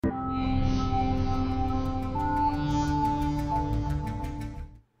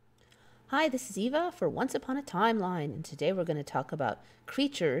Hi, this is Eva for Once Upon a Timeline, and today we're going to talk about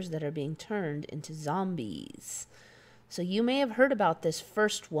creatures that are being turned into zombies. So you may have heard about this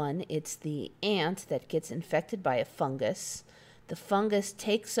first one. It's the ant that gets infected by a fungus. The fungus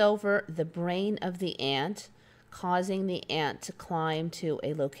takes over the brain of the ant, causing the ant to climb to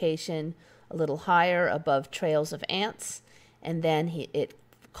a location a little higher above trails of ants, and then it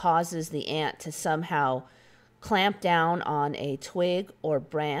causes the ant to somehow clamp down on a twig or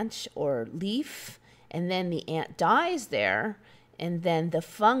branch or leaf, and then the ant dies there, and then the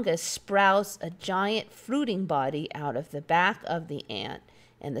fungus sprouts a giant fruiting body out of the back of the ant,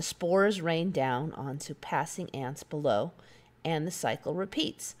 and the spores rain down onto passing ants below, and the cycle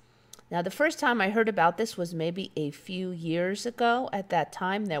repeats. Now, the first time I heard about this was maybe a few years ago. At that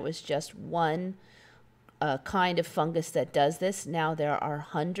time, there was just one kind of fungus that does this. Now there are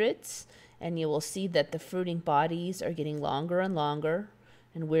hundreds, and you will see that the fruiting bodies are getting longer and longer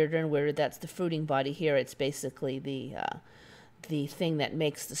and weirder. That's the fruiting body here. It's basically the thing that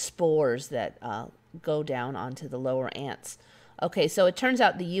makes the spores that go down onto the lower ants. Okay, so it turns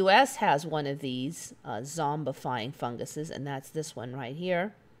out the U.S. has one of these zombifying funguses, and that's this one right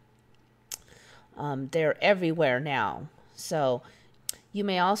here. They're everywhere now. So you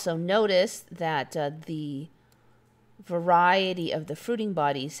may also notice that the variety of the fruiting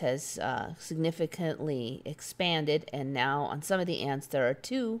bodies has significantly expanded, and now on some of the ants there are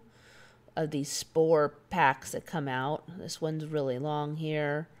two of these spore packs that come out. This one's really long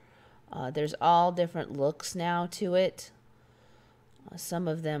here. There's all different looks now to it. Some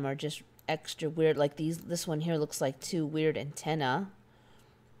of them are just extra weird, like this one here looks like two weird antennae.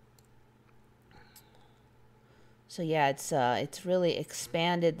 So yeah, it's really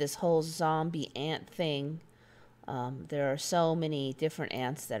expanded this whole zombie ant thing. There are so many different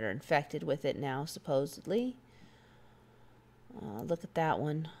ants that are infected with it now, supposedly. Look at that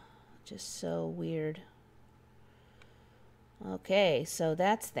one. Just so weird. Okay, so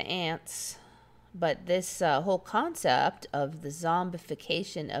that's the ants. But this whole concept of the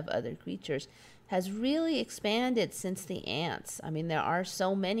zombification of other creatures has really expanded since the ants. I mean, there are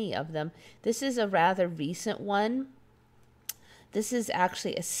so many of them. This is a rather recent one. This is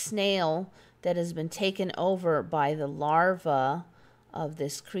actually a snail that has been taken over by the larva of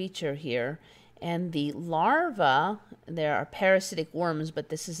this creature here. And the larva, there are parasitic worms, but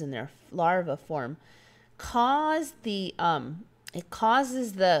this is in their larva form, it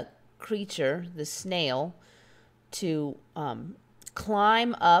causes the creature, the snail, to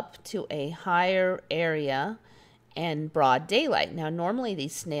climb up to a higher area and broad daylight. Now, normally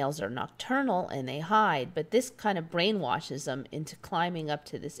these snails are nocturnal and they hide, but this kind of brainwashes them into climbing up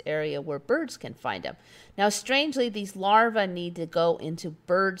to this area where birds can find them. Now, strangely, these larvae need to go into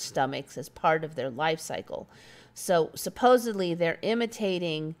bird stomachs as part of their life cycle. So supposedly they're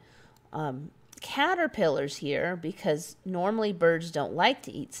imitating caterpillars here, because normally birds don't like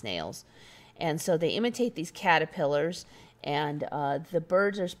to eat snails. And so they imitate these caterpillars, and the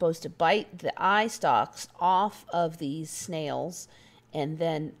birds are supposed to bite the eye stalks off of these snails, and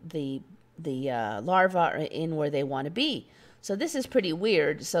then the larvae are in where they want to be. So this is pretty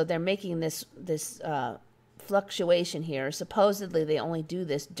weird. So they're making this fluctuation here. Supposedly they only do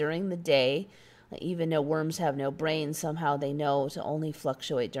this during the day. Even though worms have no brains, somehow they know to only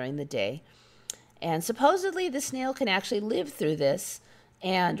fluctuate during the day. And supposedly the snail can actually live through this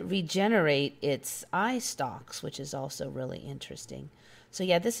and regenerate its eye stalks, which is also really interesting. So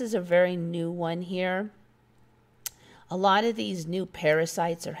yeah, this is a very new one here. A lot of these new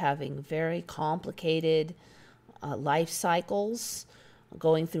parasites are having very complicated life cycles,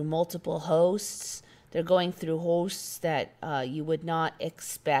 going through multiple hosts. They're going through hosts that you would not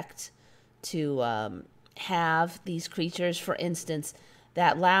expect to have these creatures. For instance,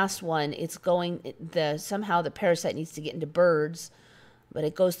 that last one, somehow the parasite needs to get into birds, but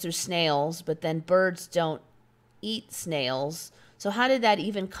it goes through snails, but then birds don't eat snails. So how did that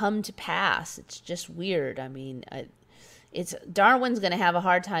even come to pass? It's just weird. I mean, Darwin's going to have a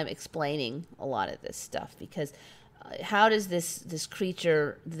hard time explaining a lot of this stuff, because how does this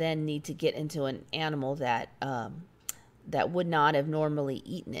creature then need to get into an animal that would not have normally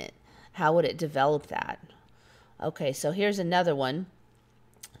eaten it? How would it develop that? Okay, so here's another one.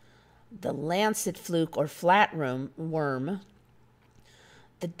 The lancet fluke or flatworm.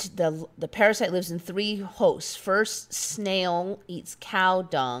 The parasite lives in three hosts. First, snail eats cow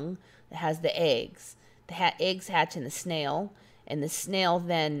dung that has the eggs. The eggs hatch in the snail, and the snail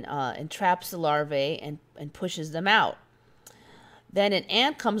then entraps the larvae and pushes them out. Then an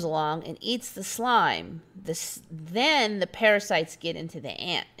ant comes along and eats the slime. Then the parasites get into the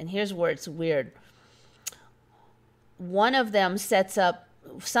ant. And here's where it's weird. One of them sets up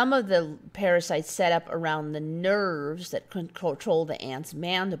some of the parasites set up around the nerves that control the ant's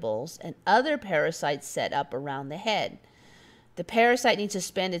mandibles, and other parasites set up around the head. The parasite needs to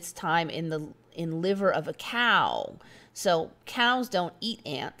spend its time in the liver of a cow. So cows don't eat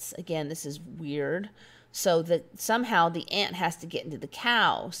ants. Again, this is weird. So that somehow the ant has to get into the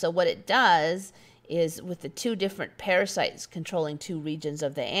cow. So what it does is, with the two different parasites controlling two regions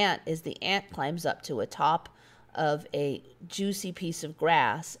of the ant, is the ant climbs up to a top of a juicy piece of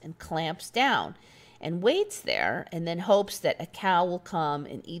grass and clamps down and waits there, and then hopes that a cow will come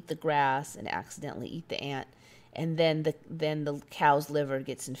and eat the grass and accidentally eat the ant, and then the cow's liver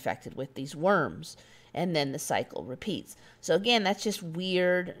gets infected with these worms, and then the cycle repeats. So again, that's just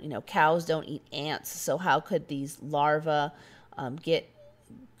weird. You know, cows don't eat ants, so how could these larvae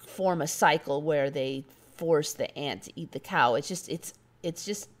form a cycle where they force the ant to eat the cow? It's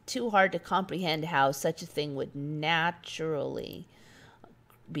just too hard to comprehend how such a thing would naturally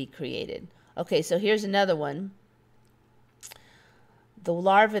be created. Okay, so here's another one. The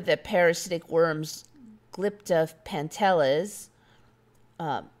larvae of the parasitic worms Glyptopantelles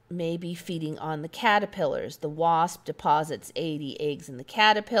may be feeding on the caterpillars. The wasp deposits 80 eggs in the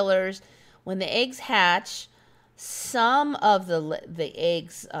caterpillars. When the eggs hatch, some of the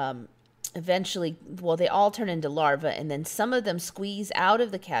eggs eventually, well, they all turn into larvae, and then some of them squeeze out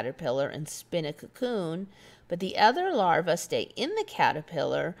of the caterpillar and spin a cocoon, but the other larvae stay in the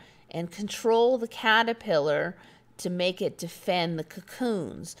caterpillar and control the caterpillar to make it defend the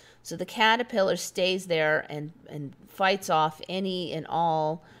cocoons. So the caterpillar stays there and fights off any and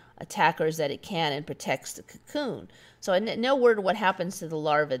all attackers that it can and protects the cocoon. So no word what happens to the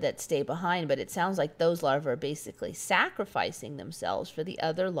larvae that stay behind, but it sounds like those larvae are basically sacrificing themselves for the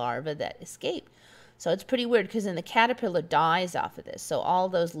other larvae that escape. So it's pretty weird, because then the caterpillar dies off of this. So all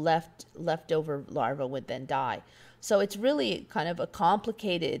those leftover larvae would then die. So it's really kind of a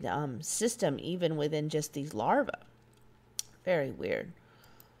complicated system, even within just these larvae. Very weird.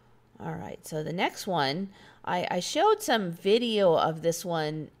 All right, so the next one, I showed some video of this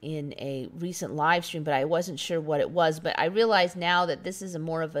one in a recent live stream, but I wasn't sure what it was. But I realize now that this is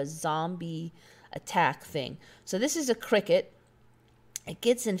more of a zombie attack thing. So this is a cricket. It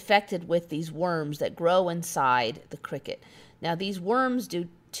gets infected with these worms that grow inside the cricket. Now, these worms do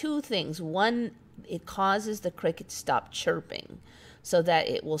two things. One, it causes the cricket to stop chirping so that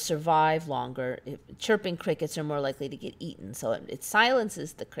it will survive longer. Chirping crickets are more likely to get eaten, so it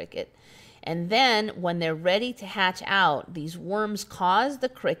silences the cricket. And then when they're ready to hatch out, these worms cause the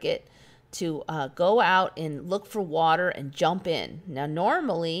cricket to go out and look for water and jump in. Now,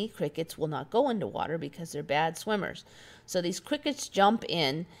 normally, crickets will not go into water because they're bad swimmers. So these crickets jump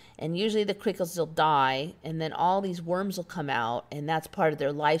in, and usually the crickets will die, and then all these worms will come out, and that's part of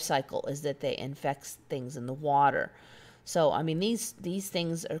their life cycle, is that they infect things in the water. So, I mean, these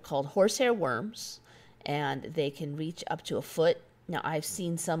things are called horsehair worms, and they can reach up to a foot. Now, I've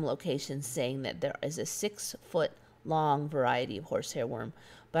seen some locations saying that there is a 6-foot long variety of horsehair worm,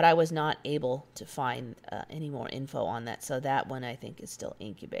 but I was not able to find any more info on that. So that one, I think, is still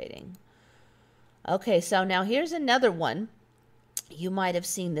incubating. Okay, so now here's another one. You might have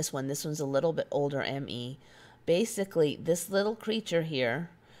seen this one. This one's a little bit older, ME. Basically, this little creature here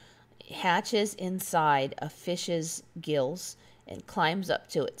hatches inside a fish's gills and climbs up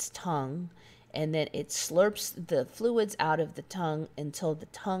to its tongue, and then it slurps the fluids out of the tongue until the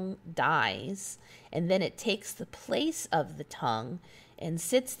tongue dies, and then it takes the place of the tongue and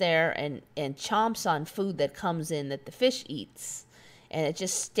sits there and chomps on food that comes in that the fish eats. And it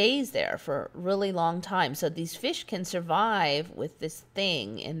just stays there for a really long time. So these fish can survive with this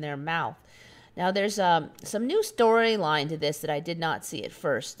thing in their mouth. Now, there's some new storyline to this that I did not see at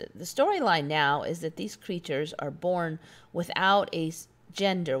first. The storyline now is that these creatures are born without a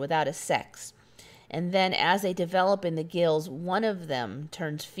gender, without a sex. And then as they develop in the gills, one of them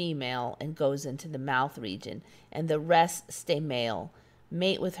turns female and goes into the mouth region, and the rest stay male,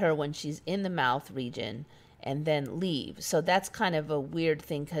 mate with her when she's in the mouth region, and then leave. So that's kind of a weird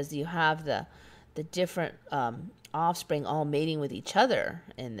thing, because you have the different offspring all mating with each other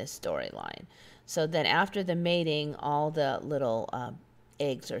in this storyline. So then after the mating, all the little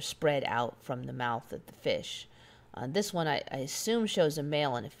eggs are spread out from the mouth of the fish. This one, I assume, shows a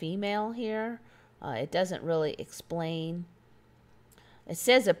male and a female here. It doesn't really explain. It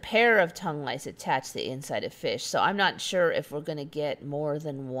says a pair of tongue lice attach to the inside of fish. So I'm not sure if we're going to get more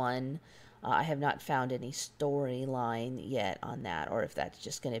than one. I have not found any storyline yet on that, or if that's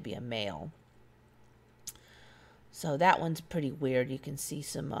just going to be a male. So that one's pretty weird. You can see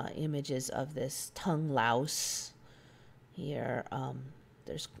some images of this tongue louse here.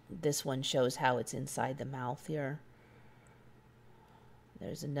 This one shows how it's inside the mouth here.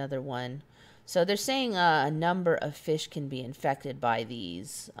 There's another one. So they're saying a number of fish can be infected by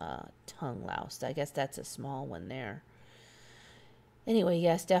these tongue louse. I guess that's a small one there. Anyway,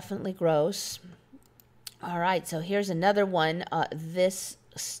 yes, definitely gross. All right, so here's another one. This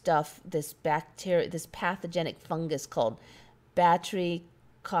stuff, this bacteria, this pathogenic fungus called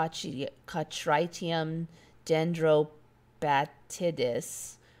Batricotrytium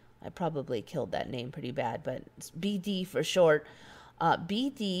dendrobatidis. I probably killed that name pretty bad, but it's BD for short.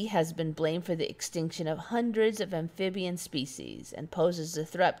 BD has been blamed for the extinction of hundreds of amphibian species and poses a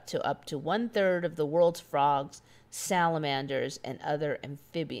threat to up to 1/3 of the world's frogs, salamanders, and other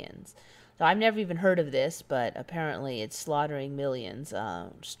amphibians. So I've never even heard of this, but apparently it's slaughtering millions.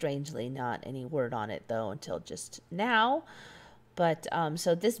 Strangely, not any word on it, though, until just now. But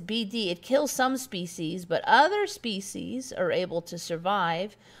so this BD, it kills some species, but other species are able to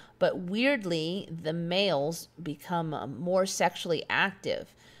survive. But weirdly, the males become more sexually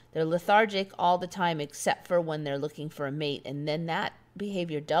active. They're lethargic all the time except for when they're looking for a mate, and then that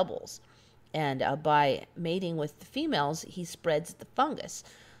behavior doubles. And by mating with the females, he spreads the fungus.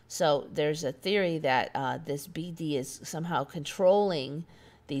 So there's a theory that this BD is somehow controlling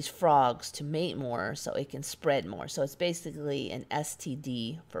these frogs to mate more so it can spread more. So it's basically an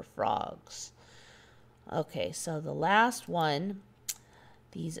STD for frogs. Okay, so the last one,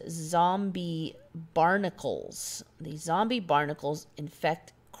 these zombie barnacles. These zombie barnacles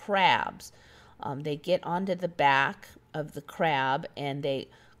infect crabs. They get onto the back of the crab and they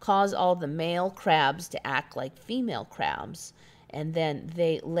cause all the male crabs to act like female crabs. And then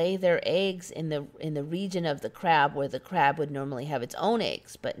they lay their eggs in the region of the crab where the crab would normally have its own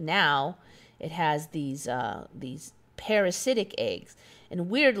eggs. But now it has these parasitic eggs. And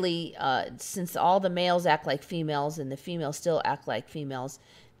weirdly, since all the males act like females and the females still act like females,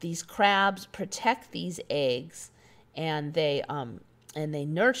 these crabs protect these eggs and they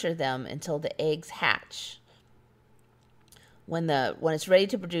nurture them until the eggs hatch. When it's ready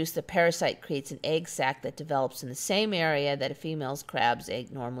to produce, the parasite creates an egg sac that develops in the same area that a female crab's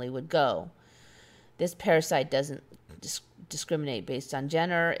egg normally would go. This parasite doesn't discriminate based on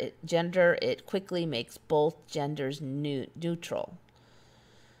gender. It quickly makes both genders neutral.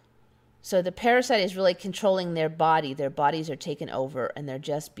 So the parasite is really controlling their body. Their bodies are taken over and they're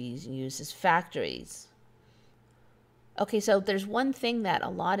just being used as factories. Okay, so there's one thing that a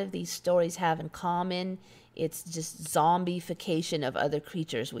lot of these stories have in common. It's just zombification of other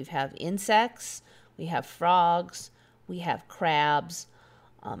creatures. We have insects, we have frogs, we have crabs.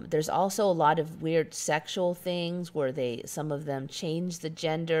 There's also a lot of weird sexual things where some of them change the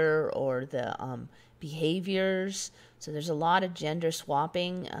gender or the behaviors. So there's a lot of gender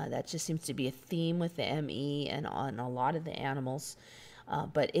swapping. That just seems to be a theme with the ME and on a lot of the animals.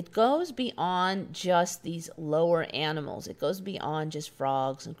 But it goes beyond just these lower animals. It goes beyond just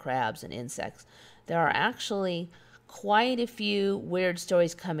frogs and crabs and insects. There are actually quite a few weird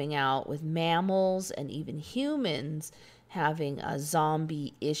stories coming out with mammals and even humans having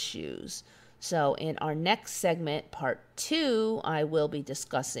zombie issues. So in our next segment, part 2, I will be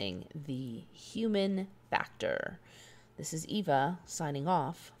discussing the human factor. This is Eva signing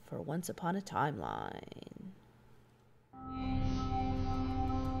off for Once Upon a Timeline.